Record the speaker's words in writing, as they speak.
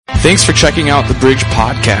Thanks for checking out the Bridge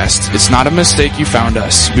Podcast. It's not a mistake you found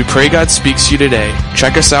us. We pray God speaks to you today.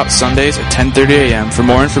 Check us out Sundays at 10:30 a.m. For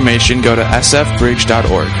more information, go to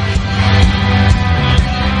sfbridge.org.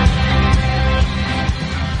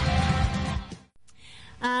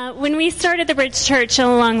 When we started the Bridge Church a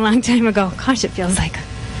long time ago, gosh, it feels like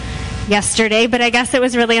yesterday, but I guess it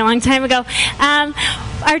was really a long time ago,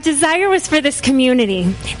 our desire was for this community.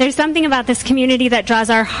 There's something about this community that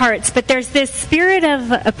draws our hearts, but there's this spirit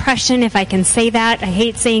of oppression, if I can say that. I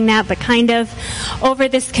hate saying that, but kind of, over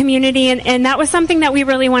this community, and that was something that we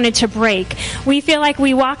really wanted to break. We feel like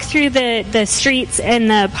we walk through the streets and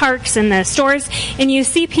the parks and the stores, and you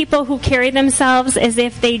see people who carry themselves as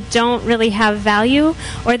if they don't really have value,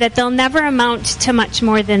 or that they'll never amount to much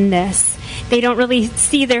more than this. They don't really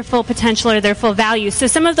see their full potential or their full value. So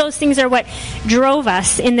some of those things are what drove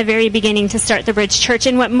us in the very beginning to start the Bridge Church,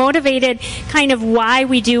 and what motivated kind of why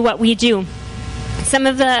we do what we do. Some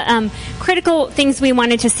of the critical things we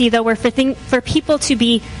wanted to see, though, were for people to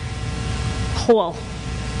be whole,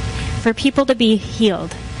 for people to be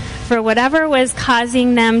healed, for whatever was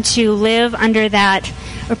causing them to live under that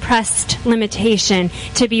oppressed limitation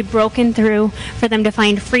to be broken through, for them to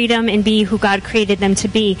find freedom and be who God created them to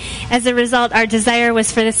be. As a result, our desire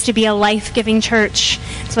was for this to be a life-giving church.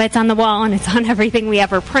 That's why it's on the wall and it's on everything we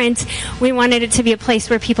ever print. We wanted it to be a place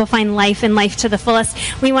where people find life and life to the fullest.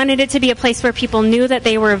 We wanted it to be a place where people knew that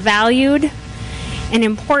they were valued and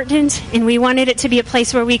important, and we wanted it to be a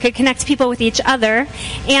place where we could connect people with each other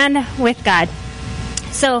and with God.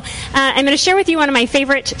 So I'm going to share with you one of my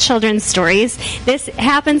favorite children's stories. This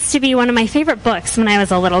happens to be one of my favorite books when I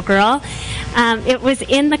was a little girl. It was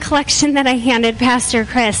in the collection that I handed Pastor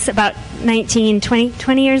Chris about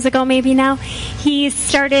 20 years ago maybe now. He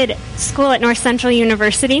started school at North Central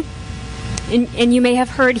University. And you may have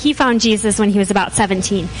heard he found Jesus when he was about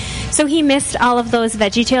 17. So he missed all of those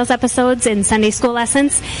VeggieTales episodes in Sunday school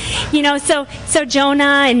lessons. You know, so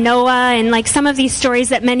Jonah and Noah and like some of these stories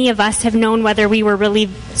that many of us have known, whether we were really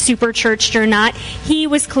super churched or not, he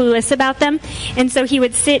was clueless about them. And so he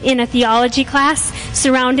would sit in a theology class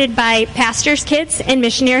surrounded by pastors' kids and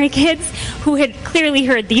missionary kids who had clearly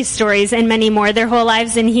heard these stories and many more their whole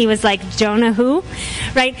lives. And he was like, Jonah who?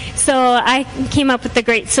 Right? So I came up with the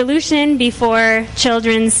great solution before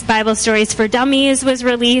Children's Bible Stories for Dummies was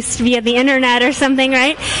released via the internet or something,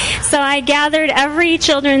 right? So I gathered every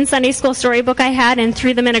children's Sunday school storybook I had and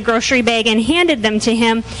threw them in a grocery bag and handed them to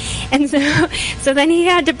him. And so then he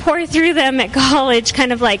had to pour through them at college,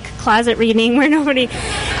 kind of like closet reading where nobody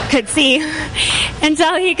could see,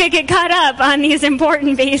 until he could get caught up on these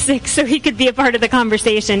important basics so he could be a part of the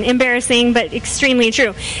conversation. Embarrassing, but extremely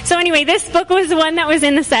true. So anyway, this book was the one that was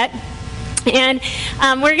in the set. And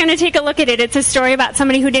we're going to take a look at it. It's a story about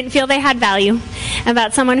somebody who didn't feel they had value,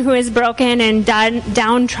 about someone who is broken and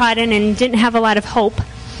downtrodden and didn't have a lot of hope.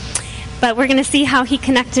 But we're going to see how he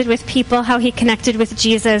connected with people, how he connected with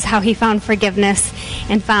Jesus, how he found forgiveness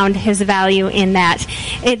and found his value in that.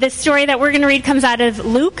 The story that we're going to read comes out of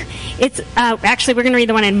Luke. It's actually, we're going to read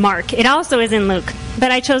the one in Mark. It also is in Luke,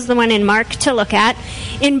 but I chose the one in Mark to look at.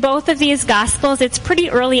 In both of these Gospels, it's pretty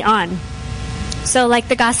early on. So like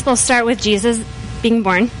the Gospels start with Jesus being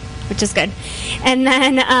born, which is good. And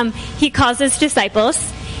then he calls his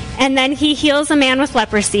disciples. And then he heals a man with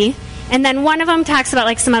leprosy. And then one of them talks about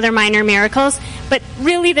like some other minor miracles. But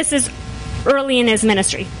really this is early in his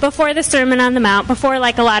ministry. Before the Sermon on the Mount, before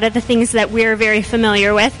like a lot of the things that we're very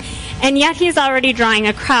familiar with. And yet he's already drawing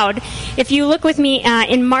a crowd. If you look with me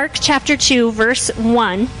in Mark chapter 2, verse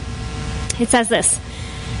 1, it says this.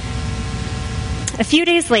 A few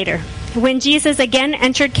days later, when Jesus again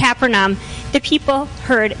entered Capernaum, the people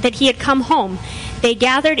heard that he had come home. They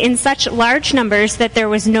gathered in such large numbers that there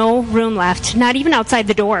was no room left, not even outside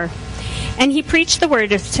the door. And he preached the word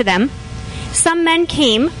to them. Some men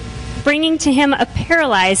came, bringing to him a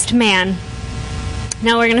paralyzed man.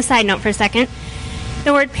 Now we're going to side note for a second.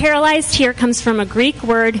 The word paralyzed here comes from a Greek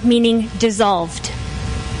word meaning dissolved.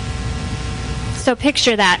 So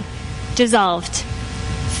picture that. Dissolved.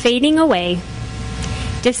 Fading away.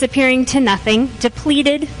 Disappearing to nothing,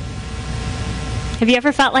 depleted. Have you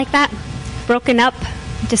ever felt like that? Broken up,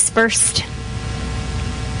 dispersed.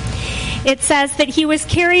 It says that he was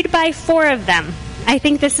carried by 4 of them. I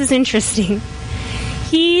think this is interesting.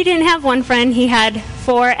 He didn't have one friend, he had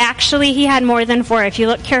 4. Actually, he had more than 4. If you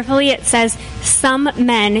look carefully, it says some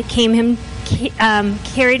men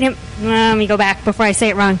carried him. Let me go back before I say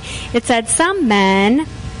it wrong. It said some men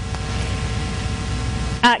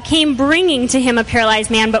came bringing to him a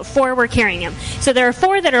paralyzed man, but 4 were carrying him. So there are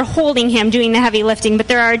 4 that are holding him, doing the heavy lifting, but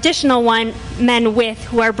there are additional men with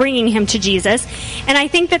who are bringing him to Jesus. And I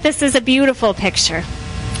think that this is a beautiful picture.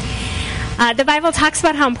 The Bible talks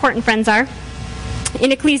about how important friends are.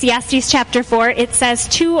 In Ecclesiastes chapter 4, it says,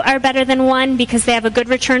 2 are better than 1 because they have a good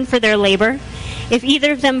return for their labor. If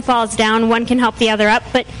either of them falls down, one can help the other up,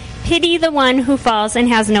 but pity the one who falls and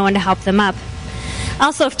has no one to help them up.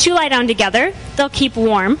 Also, if 2 lie down together, they'll keep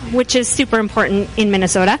warm, which is super important in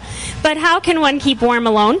Minnesota. But how can one keep warm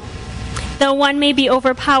alone? Though one may be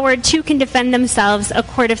overpowered, 2 can defend themselves. A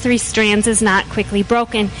cord of 3 strands is not quickly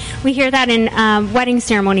broken. We hear that in wedding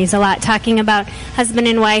ceremonies a lot, talking about husband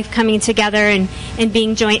and wife coming together and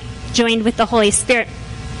being joined with the Holy Spirit.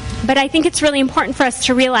 But I think it's really important for us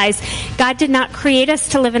to realize God did not create us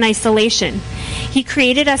to live in isolation. He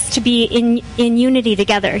created us to be in unity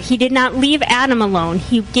together. He did not leave Adam alone.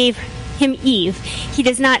 He gave him Eve. He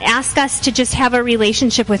does not ask us to just have a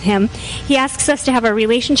relationship with him. He asks us to have a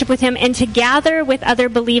relationship with him and to gather with other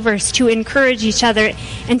believers, to encourage each other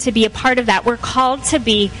and to be a part of that. We're called to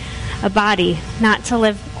be a body, not to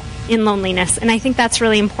live in loneliness. And I think that's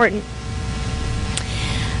really important.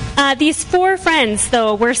 These 4 friends,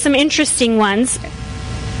 though, were some interesting ones.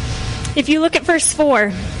 If you look at verse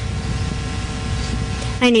 4,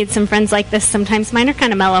 I need some friends like this sometimes. Mine are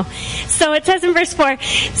kind of mellow. So it says in verse 4,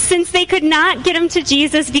 since they could not get him to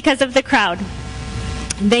Jesus because of the crowd,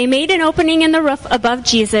 they made an opening in the roof above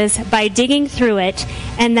Jesus by digging through it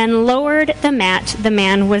and then lowered the mat the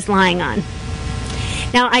man was lying on.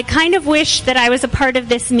 Now, I kind of wish that I was a part of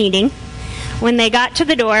this meeting when they got to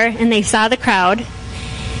the door and they saw the crowd.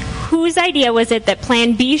 Whose idea was it that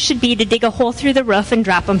plan B should be to dig a hole through the roof and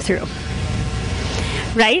drop them through?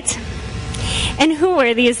 Right? And who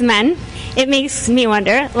were these men? It makes me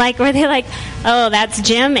wonder, were they like, oh, that's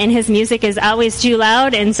Jim and his music is always too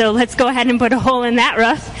loud and so let's go ahead and put a hole in that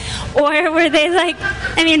roof? Or were they like,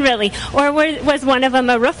 really? Or was one of them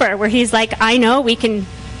a roofer where he's like, I know we can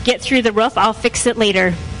get through the roof, I'll fix it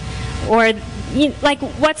later? Or,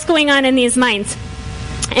 what's going on in these minds?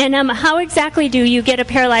 And how exactly do you get a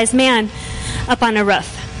paralyzed man up on a roof?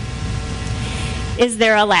 Is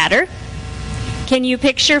there a ladder? Can you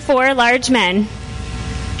picture 4 large men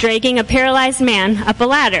dragging a paralyzed man up a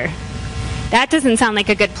ladder? That doesn't sound like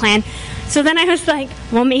a good plan. So then I was like,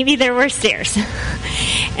 well, maybe there were stairs.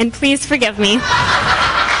 And please forgive me.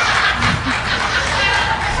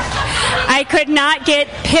 I could not get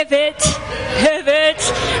pivot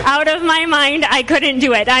out of my mind. I couldn't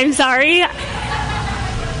do it. I'm sorry.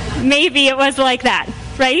 Maybe it was like that,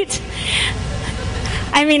 right?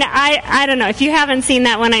 I don't know. If you haven't seen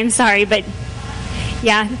that one, I'm sorry. But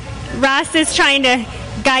yeah, Ross is trying to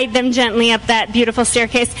guide them gently up that beautiful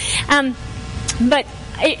staircase. But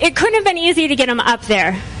it couldn't have been easy to get them up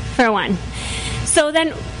there, for one. So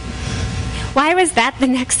then, why was that the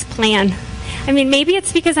next plan? Maybe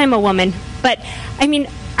it's because I'm a woman. But,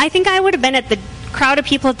 I think I would have been at the crowd of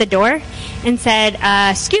people at the door and said,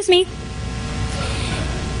 excuse me.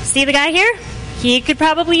 See the guy here? He could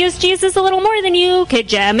probably use Jesus a little more than you.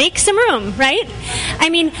 Could you make some room, right?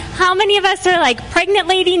 How many of us are like, pregnant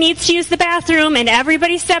lady needs to use the bathroom and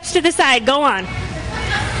everybody steps to the side, go on.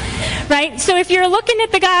 Right? So if you're looking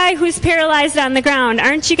at the guy who's paralyzed on the ground,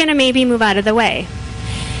 aren't you going to maybe move out of the way?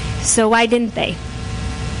 So why didn't they?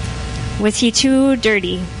 Was he too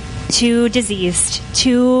dirty, too diseased,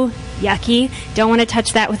 too yucky? Don't want to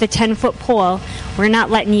touch that with a 10-foot pole. We're not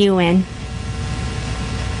letting you in.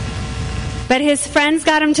 But his friends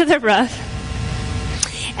got him to the roof,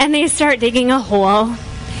 and they start digging a hole,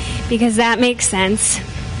 because that makes sense.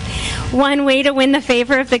 One way to win the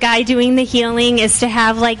favor of the guy doing the healing is to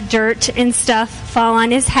have dirt and stuff fall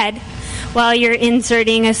on his head while you're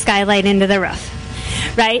inserting a skylight into the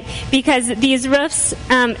roof, right? Because these roofs,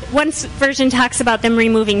 one version talks about them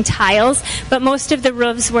removing tiles, but most of the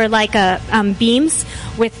roofs were like beams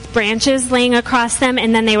with branches laying across them,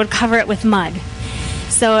 and then they would cover it with mud.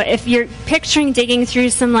 So if you're picturing digging through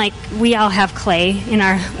some, we all have clay in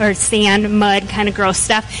or sand, mud, kind of gross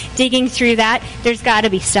stuff, digging through that, there's got to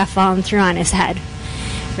be stuff falling through on his head,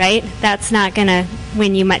 right? That's not going to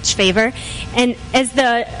win you much favor. And as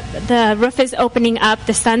the roof is opening up,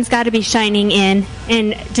 the sun's got to be shining in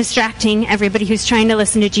and distracting everybody who's trying to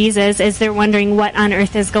listen to Jesus as they're wondering what on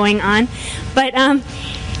earth is going on. But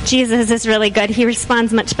Jesus is really good. He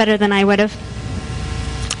responds much better than I would have.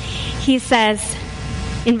 He says,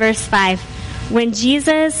 in verse 5, when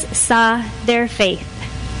Jesus saw their faith.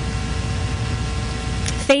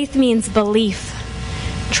 Faith means belief,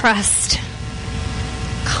 trust,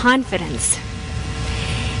 confidence.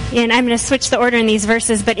 And I'm going to switch the order in these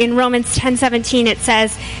verses, but in Romans 10:17 it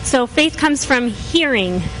says, so faith comes from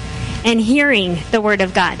hearing, and hearing the word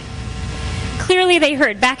of God. Clearly they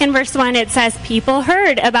heard. Back in verse 1 it says people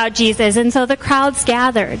heard about Jesus, and so the crowds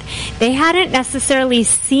gathered. They hadn't necessarily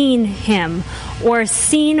seen him or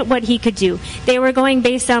seen what he could do. They were going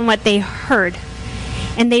based on what they heard.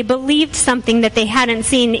 And they believed something that they hadn't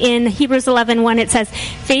seen. In Hebrews 11:1 it says,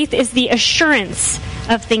 faith is the assurance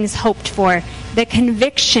of things hoped for, the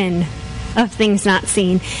conviction of things not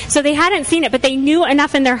seen. So they hadn't seen it, but they knew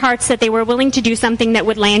enough in their hearts that they were willing to do something that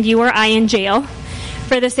would land you or I in jail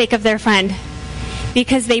for the sake of their friend,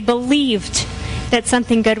 because they believed that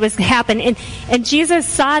something good was to happen. And Jesus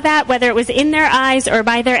saw that, whether it was in their eyes or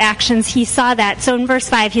by their actions, he saw that. So in verse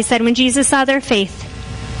 5, he said, when Jesus saw their faith,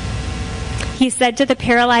 he said to the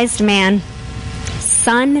paralyzed man,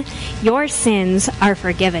 son, your sins are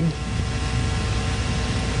forgiven.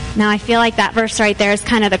 Now I feel like that verse right there is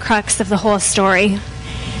kind of the crux of the whole story.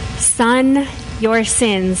 Son, your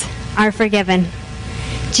sins are forgiven.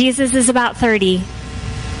 Jesus is about 30.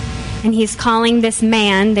 And he's calling this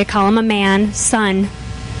man, they call him a man, son.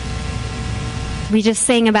 We just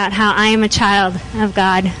sang about how I am a child of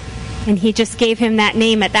God. And he just gave him that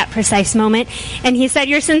name at that precise moment. And he said,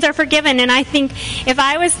 your sins are forgiven. And I think if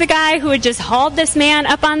I was the guy who had just hauled this man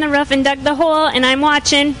up on the roof and dug the hole, and I'm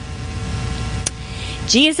watching,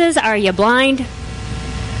 Jesus, are you blind?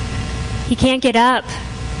 He can't get up.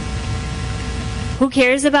 Who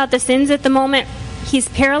cares about the sins at the moment? He's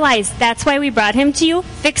paralyzed. That's why we brought him to you.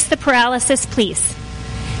 Fix the paralysis, please.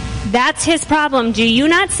 That's his problem. Do you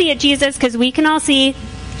not see it, Jesus? Because we can all see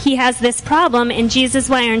he has this problem. And Jesus,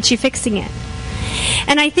 why aren't you fixing it?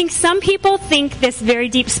 And I think some people think this very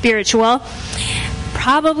deep spiritual,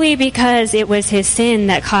 probably because it was his sin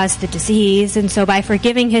that caused the disease. And so by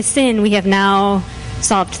forgiving his sin, we have now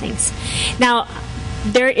solved things. Now,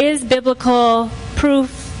 there is biblical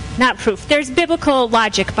there's biblical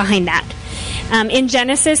logic behind that. In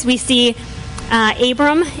Genesis, we see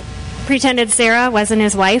Abram pretended Sarah wasn't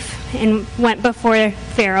his wife and went before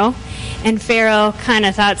Pharaoh. And Pharaoh kind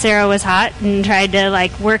of thought Sarah was hot and tried to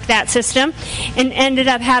work that system, and ended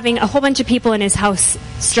up having a whole bunch of people in his house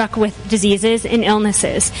struck with diseases and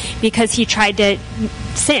illnesses because he tried to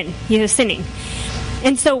sin. He was sinning.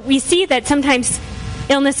 And so we see that sometimes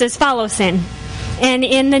illnesses follow sin. And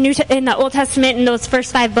in the Old Testament, in those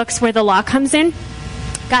first 5 books where the law comes in,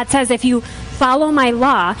 God says, if you follow my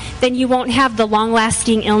law, then you won't have the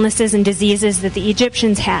long-lasting illnesses and diseases that the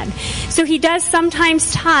Egyptians had. So he does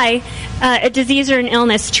sometimes tie a disease or an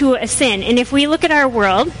illness to a sin. And if we look at our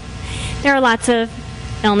world, there are lots of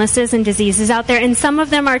illnesses and diseases out there, and some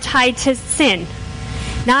of them are tied to sin.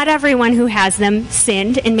 Not everyone who has them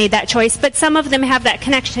sinned and made that choice, but some of them have that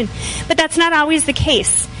connection. But that's not always the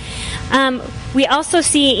case. We also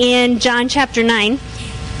see in John chapter 9,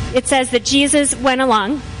 it says that Jesus went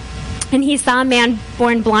along and he saw a man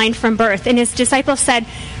born blind from birth. And his disciples said,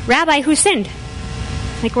 Rabbi, who sinned?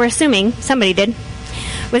 We're assuming somebody did.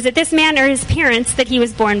 Was it this man or his parents that he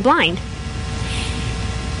was born blind?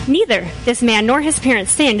 Neither this man nor his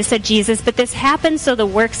parents sinned, said Jesus, but this happened so the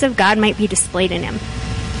works of God might be displayed in him.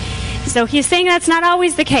 So he's saying that's not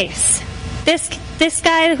always the case. This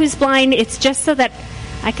guy who's blind, it's just so that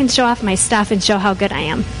I can show off my stuff and show how good I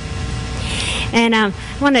am. And I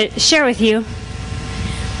want to share with you,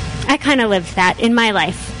 I kind of lived that in my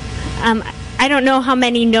life. I don't know how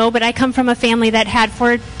many know, but I come from a family that had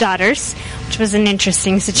 4 daughters, which was an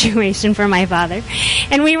interesting situation for my father.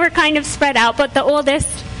 And we were kind of spread out, but the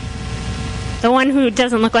oldest, the one who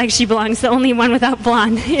doesn't look like she belongs, the only one without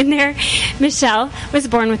blonde in there, Michelle, was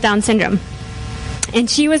born with Down syndrome. And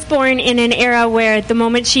she was born in an era where the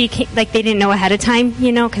moment she came, they didn't know ahead of time,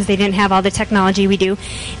 because they didn't have all the technology we do.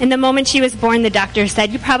 And the moment she was born, the doctor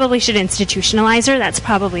said, you probably should institutionalize her. That's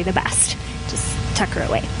probably the best. Just tuck her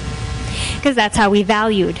away. Because that's how we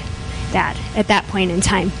valued that at that point in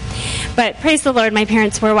time. But praise the Lord, my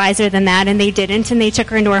parents were wiser than that, and they didn't. And they took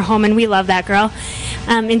her into our home, and we love that girl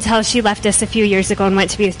until she left us a few years ago and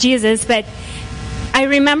went to be with Jesus. But I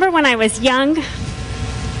remember when I was young,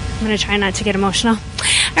 I'm going to try not to get emotional.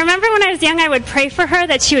 I remember when I was young, I would pray for her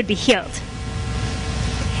that she would be healed.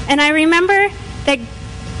 And I remember that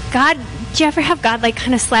God, do you ever have God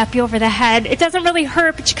kind of slap you over the head? It doesn't really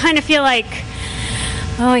hurt, but you kind of feel like,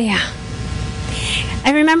 oh yeah.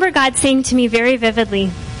 I remember God saying to me very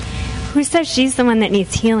vividly, who says she's the one that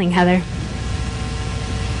needs healing, Heather?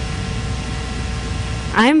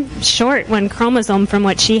 I'm short 1 chromosome from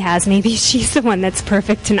what she has. Maybe she's the one that's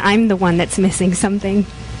perfect and I'm the one that's missing something.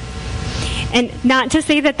 And not to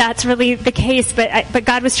say that that's really the case, but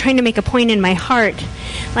God was trying to make a point in my heart.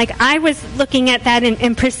 I was looking at that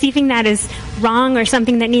and perceiving that as wrong or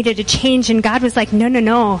something that needed to change. And God was like,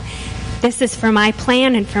 no. This is for my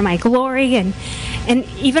plan and for my glory. And And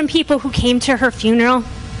even people who came to her funeral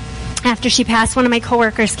after she passed, one of my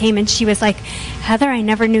coworkers came and she was like, Heather, I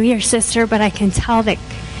never knew your sister, but I can tell that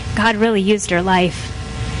God really used her life,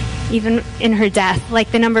 even in her death,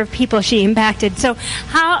 like the number of people she impacted. So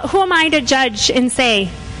who am I to judge and say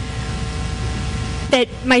that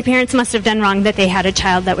my parents must have done wrong that they had a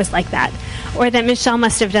child that was like that? Or that Michelle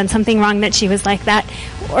must have done something wrong that she was like that?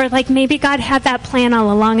 Or like maybe God had that plan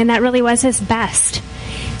all along and that really was his best.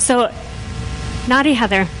 So, naughty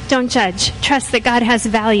Heather, don't judge. Trust that God has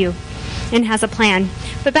value and has a plan.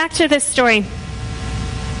 But back to this story.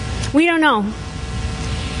 We don't know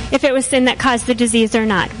if it was sin that caused the disease or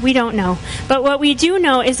not. We don't know. But what we do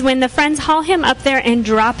know is when the friends haul him up there and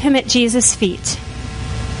drop him at Jesus' feet,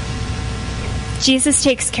 Jesus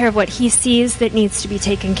takes care of what he sees that needs to be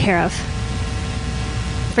taken care of.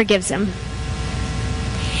 Forgives him.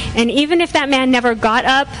 And even if that man never got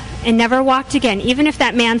up and never walked again, even if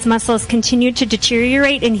that man's muscles continued to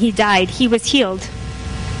deteriorate and he died, he was healed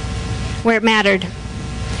where it mattered.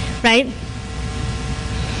 Right?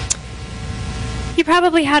 He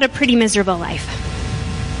probably had a pretty miserable life.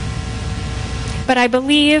 But I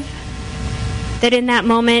believe that in that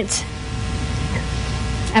moment,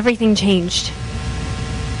 everything changed.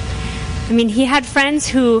 I mean, he had friends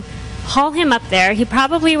who haul him up there. He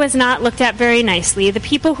probably was not looked at very nicely. The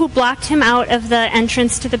people who blocked him out of the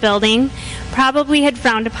entrance to the building probably had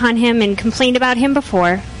frowned upon him and complained about him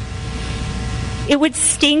before. It would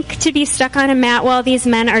stink to be stuck on a mat while these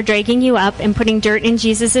men are dragging you up and putting dirt in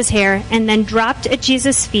Jesus' hair and then dropped at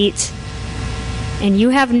Jesus' feet, and you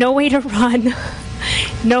have no way to run,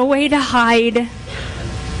 no way to hide,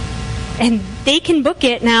 and they can book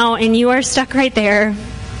it now and you are stuck right there.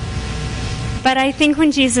 But I think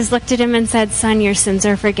when Jesus looked at him and said, Son, your sins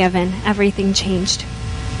are forgiven, everything changed.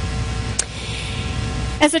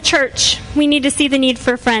 As a church, we need to see the need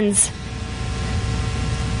for friends.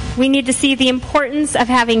 We need to see the importance of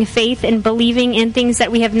having faith and believing in things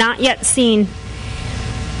that we have not yet seen.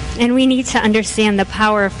 And we need to understand the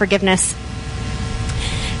power of forgiveness.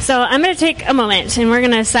 So I'm going to take a moment and we're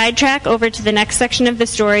going to sidetrack over to the next section of the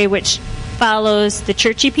story, which follows the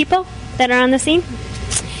churchy people that are on the scene.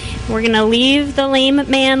 We're going to leave the lame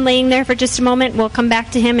man laying there for just a moment. We'll come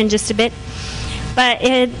back to him in just a bit. But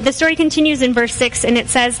the story continues in verse 6, and it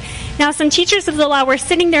says, Now some teachers of the law were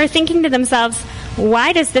sitting there thinking to themselves,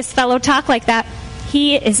 Why does this fellow talk like that?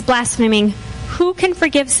 He is blaspheming. Who can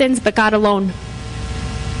forgive sins but God alone?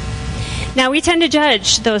 Now, we tend to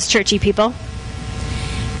judge those churchy people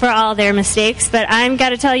for all their mistakes, but I've got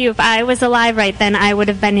to tell you, if I was alive right then, I would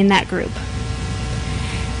have been in that group.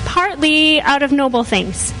 Partly out of noble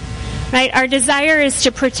things. Right? Our desire is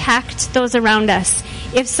to protect those around us.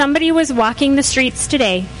 If somebody was walking the streets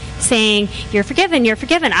today saying, you're forgiven,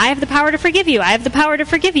 I have the power to forgive you, I have the power to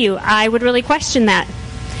forgive you, I would really question that.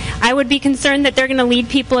 I would be concerned that they're going to lead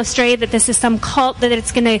people astray, that this is some cult, that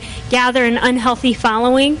it's going to gather an unhealthy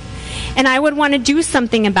following. And I would want to do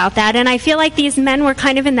something about that. And I feel like these men were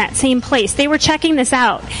kind of in that same place. They were checking this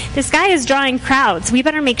out. This guy is drawing crowds. We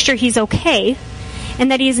better make sure he's okay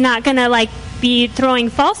and that he's not going to be throwing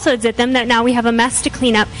falsehoods at them, that now we have a mess to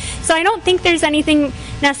clean up. So I don't think there's anything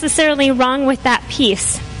necessarily wrong with that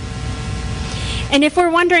piece. And if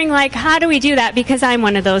we're wondering, how do we do that? Because I'm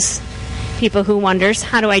one of those people who wonders,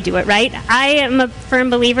 how do I do it, right? I am a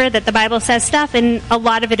firm believer that the Bible says stuff, and a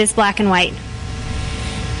lot of it is black and white.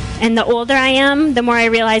 And the older I am, the more I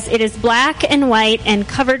realize it is black and white and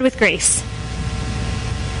covered with grace.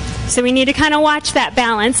 So we need to kind of watch that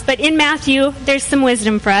balance. But in Matthew, there's some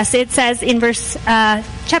wisdom for us. It says in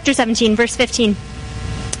chapter 17, verse 15,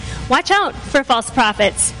 Watch out for false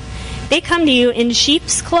prophets. They come to you in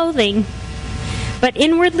sheep's clothing, but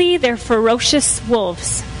inwardly they're ferocious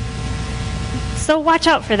wolves. So watch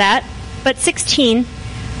out for that. But 16,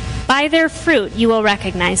 By their fruit you will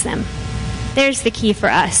recognize them. There's the key for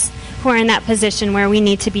us who are in that position where we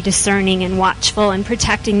need to be discerning and watchful and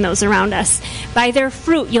protecting those around us. By their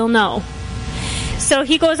fruit you'll know. So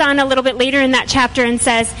he goes on a little bit later in that chapter and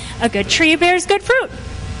says, a good tree bears good fruit.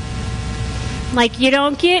 You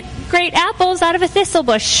don't get great apples out of a thistle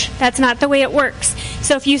bush. That's not the way it works.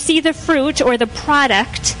 So if you see the fruit or the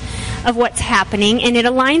product of what's happening and it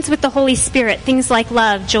aligns with the Holy Spirit, things like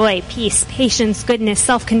love, joy, peace, patience, goodness,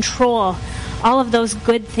 self-control, all of those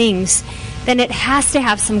good things, then it has to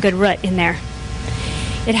have some good root in there.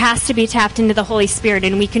 It has to be tapped into the Holy Spirit,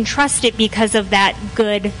 and we can trust it because of that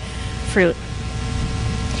good fruit.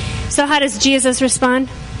 So how does Jesus respond?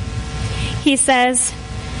 He says,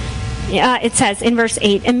 it says in verse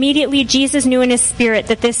 8, Immediately Jesus knew in his spirit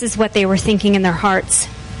that this is what they were thinking in their hearts.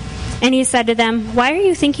 And he said to them, Why are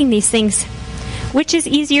you thinking these things? Which is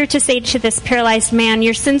easier to say to this paralyzed man,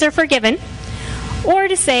 your sins are forgiven, or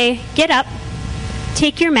to say, get up,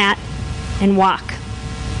 take your mat, and walk?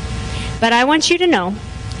 But I want you to know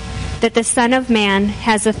that the Son of Man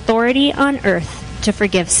has authority on earth to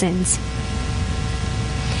forgive sins.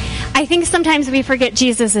 I think sometimes we forget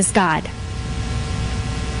Jesus is God.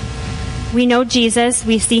 We know Jesus,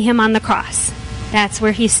 we see him on the cross. That's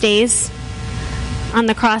where he stays, on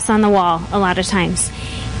the cross on the wall a lot of times.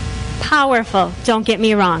 Powerful, don't get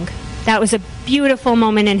me wrong. That was a beautiful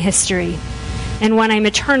moment in history and one I'm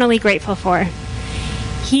eternally grateful for.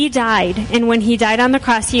 He died, and when he died on the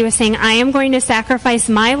cross, he was saying, I am going to sacrifice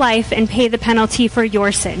my life and pay the penalty for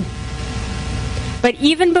your sin. But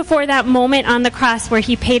even before that moment on the cross where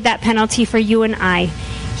he paid that penalty for you and I,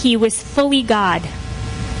 he was fully God,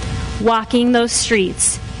 walking those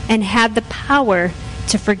streets and had the power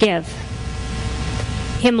to forgive.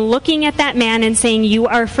 Him looking at that man and saying, you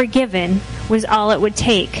are forgiven, was all it would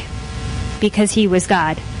take, because he was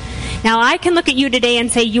God. Now I can look at you today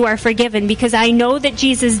and say you are forgiven because I know that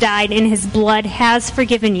Jesus died and his blood has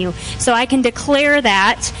forgiven you. So I can declare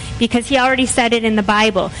that because he already said it in the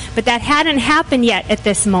Bible. But that hadn't happened yet at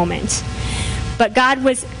this moment. But God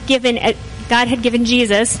had given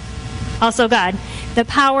Jesus, also God, the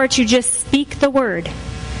power to just speak the word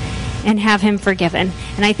and have him forgiven.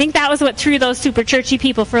 And I think that was what threw those super churchy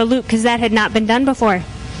people for a loop, because that had not been done before.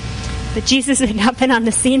 But Jesus had not been on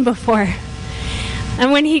the scene before.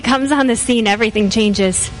 And when he comes on the scene, everything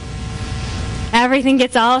changes. Everything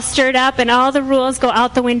gets all stirred up and all the rules go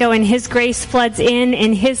out the window and his grace floods in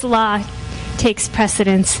and his law takes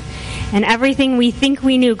precedence. And everything we think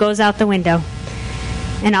we knew goes out the window.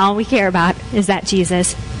 And all we care about is that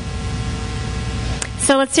Jesus.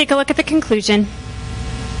 So let's take a look at the conclusion.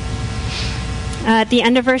 At the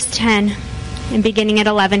end of verse 10 and beginning at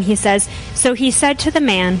 11, he says, so he said to the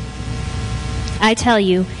man, I tell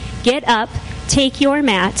you, get up, take your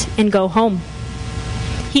mat, and go home.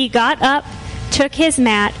 He got up, took his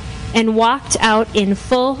mat, and walked out in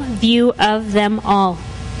full view of them all.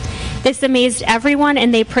 This amazed everyone,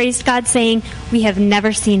 and they praised God, saying, we have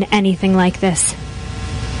never seen anything like this.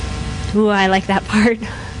 Ooh, I like that part.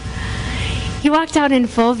 He walked out in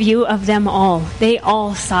full view of them all. They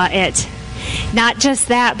all saw it. Not just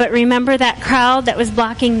that, but remember that crowd that was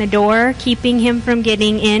blocking the door, keeping him from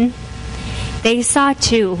getting in? They saw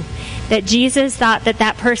too that Jesus thought that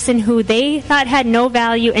that person who they thought had no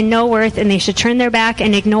value and no worth and they should turn their back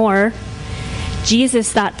and ignore,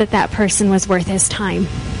 Jesus thought that that person was worth his time.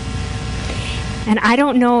 And I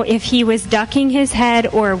don't know if he was ducking his head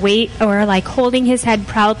or like holding his head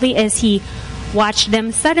proudly as he watched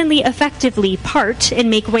them suddenly effectively part and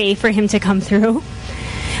make way for him to come through.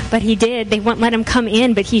 But he did. They wouldn't let him come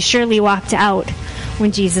in, but he surely walked out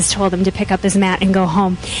when Jesus told him to pick up his mat and go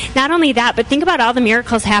home. Not only that, but think about all the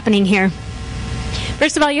miracles happening here.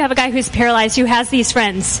 First of all, you have a guy who's paralyzed who has these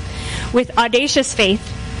friends with audacious faith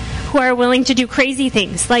who are willing to do crazy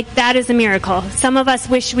things. Like, that is a miracle. Some of us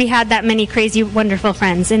wish we had that many crazy, wonderful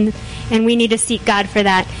friends, and we need to seek God for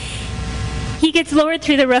that. He gets lowered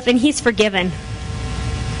through the roof and he's forgiven.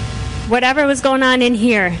 Whatever was going on in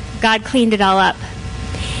here, God cleaned it all up.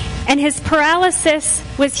 And his paralysis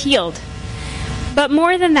was healed. But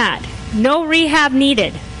more than that, no rehab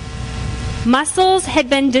needed. Muscles had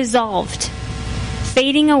been dissolved,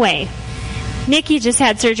 fading away. Nikki just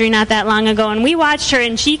had surgery not that long ago, and we watched her,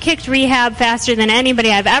 and she kicked rehab faster than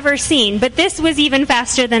anybody I've ever seen. But this was even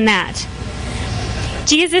faster than that.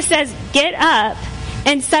 Jesus says, get up,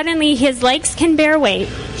 and suddenly his legs can bear weight.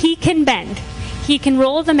 He can bend. He can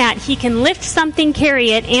roll the mat. He can lift something,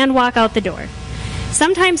 carry it, and walk out the door.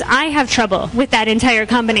 Sometimes I have trouble with that entire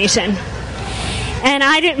combination. And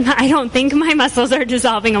I don't think my muscles are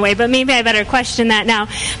dissolving away, but maybe I better question that now.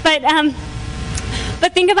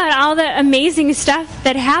 But think about all the amazing stuff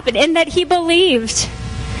that happened and that he believed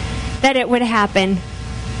that it would happen.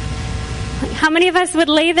 How many of us would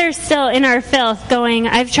lay there still in our filth going,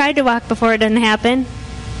 I've tried to walk before, it doesn't happen.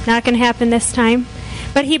 Not going to happen this time.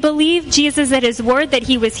 But he believed Jesus at his word that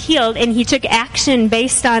he was healed, and he took action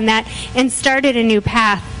based on that and started a new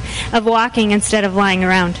path of walking instead of lying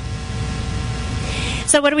around.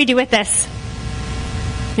 So what do we do with this?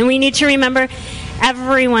 And we need to remember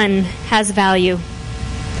everyone has value.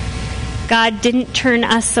 God didn't turn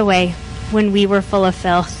us away when we were full of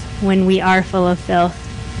filth, when we are full of filth.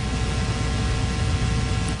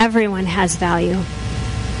 Everyone has value.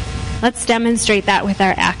 Let's demonstrate that with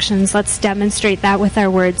our actions. Let's demonstrate that with our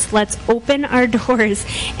words. Let's open our doors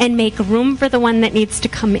and make room for the one that needs to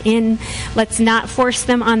come in. Let's not force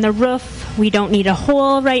them on the roof. We don't need a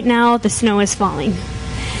hole right now. The snow is falling.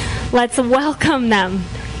 Let's welcome them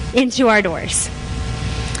into our doors.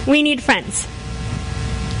 We need friends.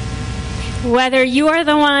 Whether you are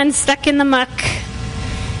the one stuck in the muck,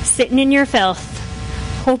 sitting in your filth,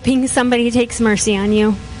 hoping somebody takes mercy on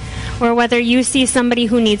you, or whether you see somebody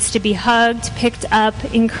who needs to be hugged, picked up,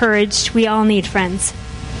 encouraged, we all need friends.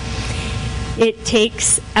 It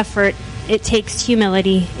takes effort. It takes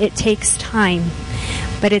humility. It takes time.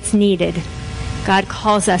 But it's needed. God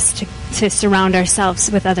calls us to surround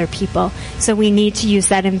ourselves with other people. So we need to use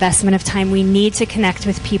that investment of time. We need to connect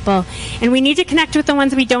with people. And we need to connect with the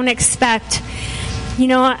ones we don't expect. You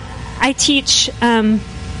know, I teach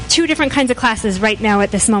 2 different kinds of classes right now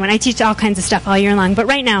at this moment. I teach all kinds of stuff all year long. But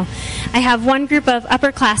right now, I have one group of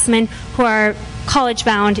upperclassmen who are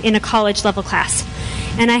college-bound in a college-level class.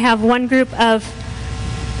 And I have one group of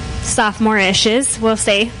sophomore-ishes, we'll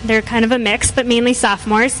say. They're kind of a mix, but mainly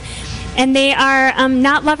sophomores. And they are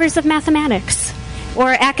not lovers of mathematics or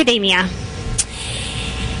academia.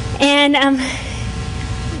 And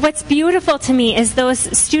what's beautiful to me is those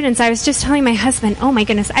students. I was just telling my husband, oh my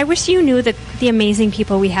goodness, I wish you knew the amazing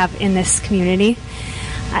people we have in this community.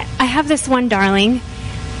 I have this one darling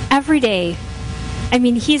every day. I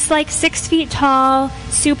mean, he's like 6 feet tall,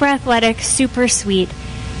 super athletic, super sweet.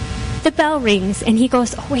 The bell rings, and he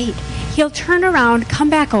goes, oh, wait. He'll turn around, come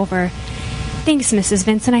back over. Thanks, Mrs.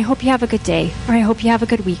 Vincent. I hope you have a good day, or I hope you have a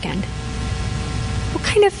good weekend. What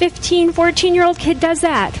kind of 15, 14-year-old kid does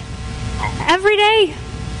that? Every day.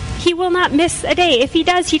 He will not miss a day. If he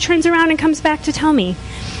does, he turns around and comes back to tell me.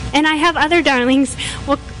 And I have other darlings.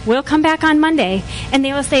 We'll come back on Monday, and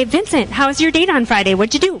they will say, Vincent, how was your date on Friday?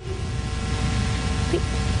 What'd you do?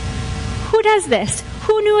 Who does this?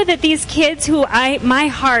 Who knew that these kids my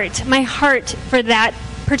heart for that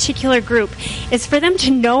particular group is for them to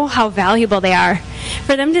know how valuable they are,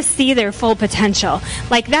 for them to see their full potential.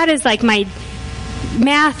 Like, that is like my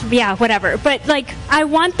math, yeah, whatever. But like, I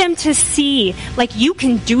want them to see, like, you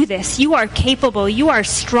can do this. You are capable. You are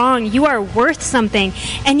strong. You are worth something.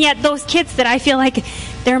 And yet those kids that I feel like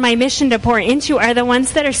they're my mission to pour into are the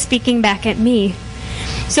ones that are speaking back at me.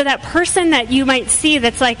 So that person that you might see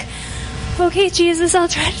that's like, okay, Jesus, I'll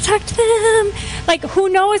try to talk to them. Like, who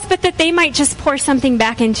knows, but that they might just pour something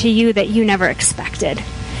back into you that you never expected.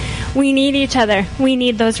 We need each other. We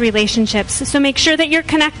need those relationships. So make sure that you're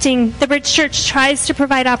connecting. The Bridge Church tries to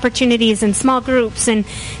provide opportunities in small groups and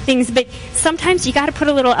things, but sometimes you got to put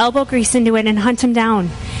a little elbow grease into it and hunt them down.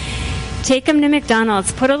 Take them to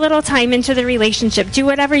McDonald's. Put a little time into the relationship. Do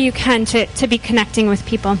whatever you can to be connecting with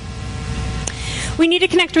people. We need to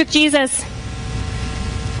connect with Jesus.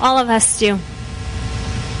 All of us do.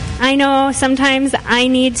 I know sometimes I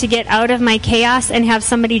need to get out of my chaos and have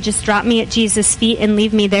somebody just drop me at Jesus' feet and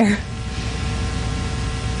leave me there.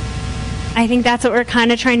 I think that's what we're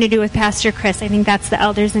kind of trying to do with Pastor Chris. I think that's the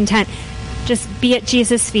elder's intent. Just be at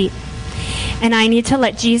Jesus' feet. And I need to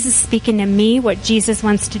let Jesus speak into me what Jesus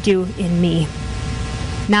wants to do in me.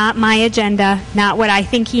 Not my agenda, not what I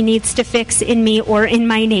think he needs to fix in me or in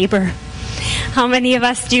my neighbor. How many of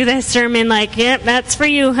us do this sermon like, yep, that's for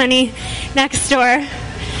you, honey, next door,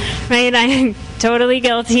 right? I'm totally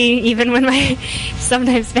guilty, even when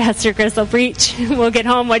sometimes Pastor Chris will preach. We'll get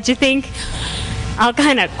home, what'd you think? I'll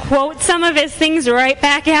kind of quote some of his things right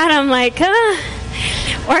back at him like,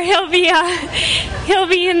 or he'll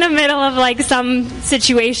be in the middle of like some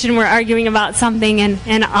situation we're arguing about something, and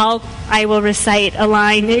I will recite a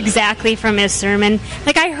line exactly from his sermon.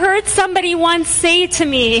 Like, I heard somebody once say to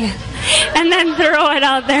me, and then throw it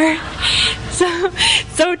out there.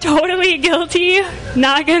 So totally guilty,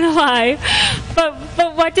 not gonna lie. But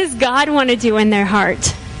what does God want to do in their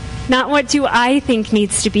heart? Not what do I think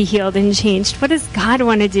needs to be healed and changed. What does God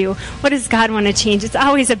want to do? What does God want to change? It's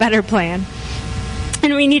always a better plan.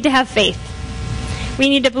 And we need to have faith. We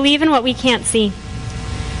need to believe in what we can't see.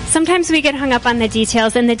 Sometimes we get hung up on the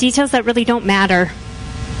details, and the details that really don't matter.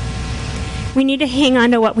 We need to hang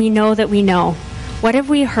on to what we know that we know. What have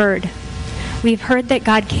we heard? We've heard that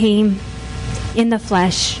God came in the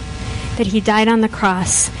flesh, that he died on the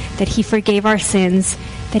cross, that he forgave our sins,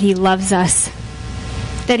 that he loves us,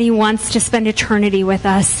 that he wants to spend eternity with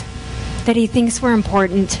us, that he thinks we're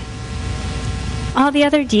important. All the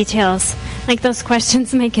other details, like those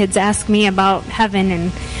questions my kids ask me about heaven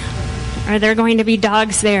and are there going to be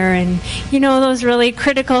dogs there, and those really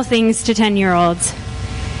critical things to 10-year-olds.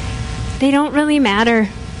 They don't really matter.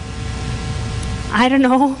 I don't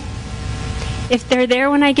know. If they're there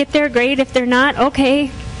when I get there, great. If they're not, okay.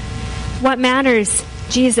 What matters?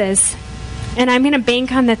 Jesus. And I'm going to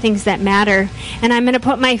bank on the things that matter. And I'm going to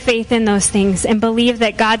put my faith in those things and believe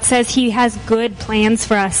that God says he has good plans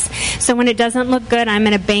for us. So when it doesn't look good, I'm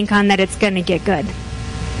going to bank on that it's going to get good.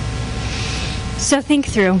 So think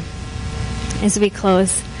through as we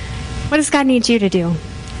close. What does God need you to do?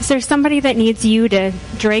 Is there somebody that needs you to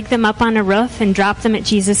drag them up on a roof and drop them at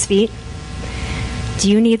Jesus' feet?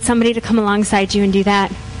 Do you need somebody to come alongside you and do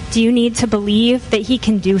that? Do you need to believe that he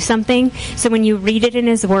can do something? So when you read it in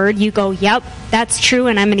his word, you go, yep, that's true,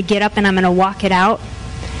 and I'm going to get up and I'm going to walk it out.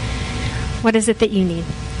 What is it that you need?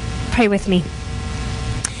 Pray with me.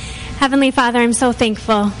 Heavenly Father, I'm so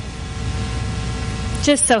thankful.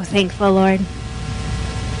 Just so thankful, Lord.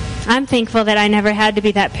 I'm thankful that I never had to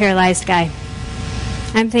be that paralyzed guy.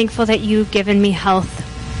 I'm thankful that you've given me health.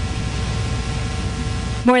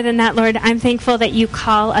 More than that, Lord, I'm thankful that you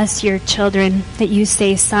call us your children, that you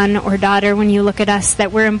say son or daughter when you look at us,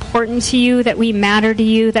 that we're important to you, that we matter to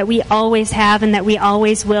you, that we always have and that we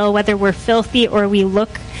always will, whether we're filthy or we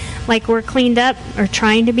look like we're cleaned up or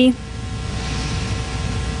trying to be.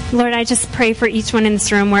 Lord, I just pray for each one in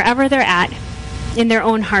this room, wherever they're at, in their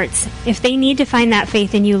own hearts. If they need to find that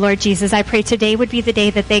faith in you, Lord Jesus, I pray today would be the day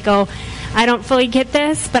that they go, I don't fully get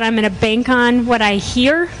this, but I'm going to bank on what I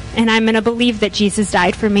hear, and I'm going to believe that Jesus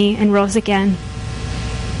died for me and rose again.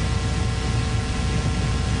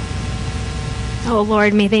 Oh,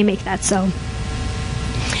 Lord, may they make that so.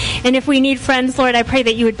 And if we need friends, Lord, I pray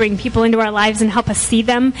that you would bring people into our lives and help us see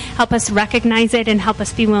them, help us recognize it, and help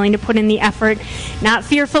us be willing to put in the effort. Not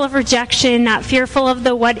fearful of rejection, not fearful of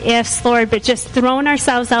the what ifs, Lord, but just throwing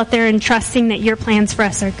ourselves out there and trusting that your plans for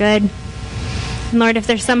us are good. And Lord, if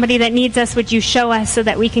there's somebody that needs us, would you show us so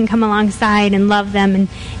that we can come alongside and love them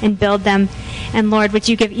and build them? And Lord, would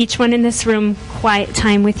you give each one in this room quiet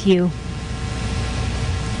time with you?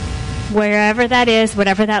 Wherever that is,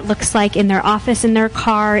 whatever that looks like, in their office, in their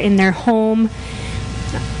car, in their home,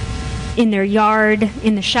 in their yard,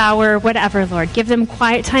 in the shower, whatever, Lord. Give them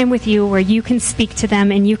quiet time with you where you can speak to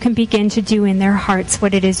them and you can begin to do in their hearts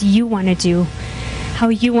what it is you want to do, how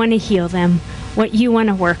you want to heal them, what you want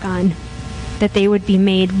to work on, that they would be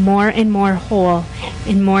made more and more whole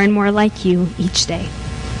and more like you each day.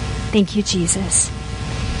 Thank you, Jesus.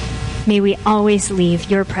 May we always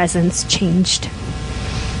leave your presence changed.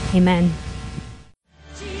 Amen.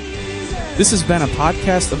 This has been a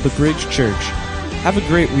podcast of the Bridge Church. Have a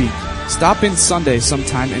great week. Stop in Sunday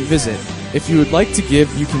sometime and visit. If you would like to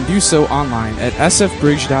give, you can do so online at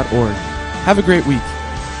sfbridge.org. Have a great week.